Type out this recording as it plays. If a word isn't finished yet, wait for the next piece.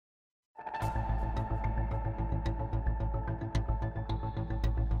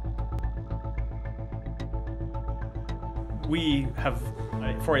We have,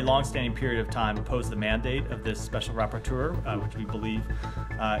 for a long-standing period of time, opposed the mandate of this Special Rapporteur, which we believe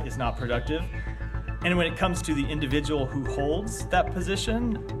is not productive. And when it comes to the individual who holds that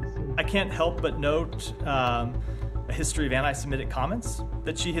position, I can't help but note a history of anti-Semitic comments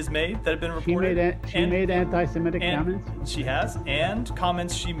that she has made that have been reported. She made anti-Semitic comments? She has, and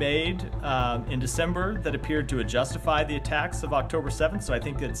comments she made in December that appeared to justify the attacks of October 7th, so I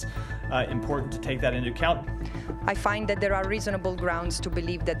think it's important to take that into account. I find that there are reasonable grounds to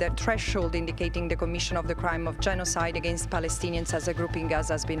believe that the threshold indicating the commission of the crime of genocide against Palestinians as a group in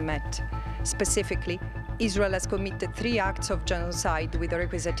Gaza has been met. Specifically, Israel has committed 3 acts of genocide with the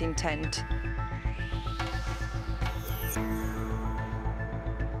requisite intent.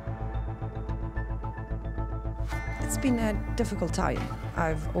 It's been a difficult time.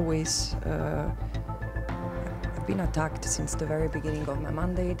 I've always I've been attacked since the very beginning of my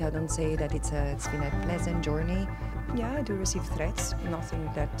mandate. I don't say that it's been a pleasant journey. Yeah, I do receive threats. Nothing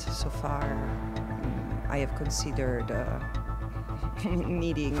that so far I have considered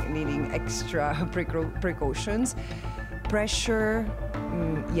needing extra precautions. Pressure,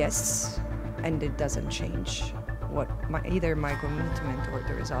 yes, and it doesn't change either my commitment or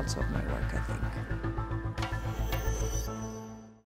the results of my work, I think.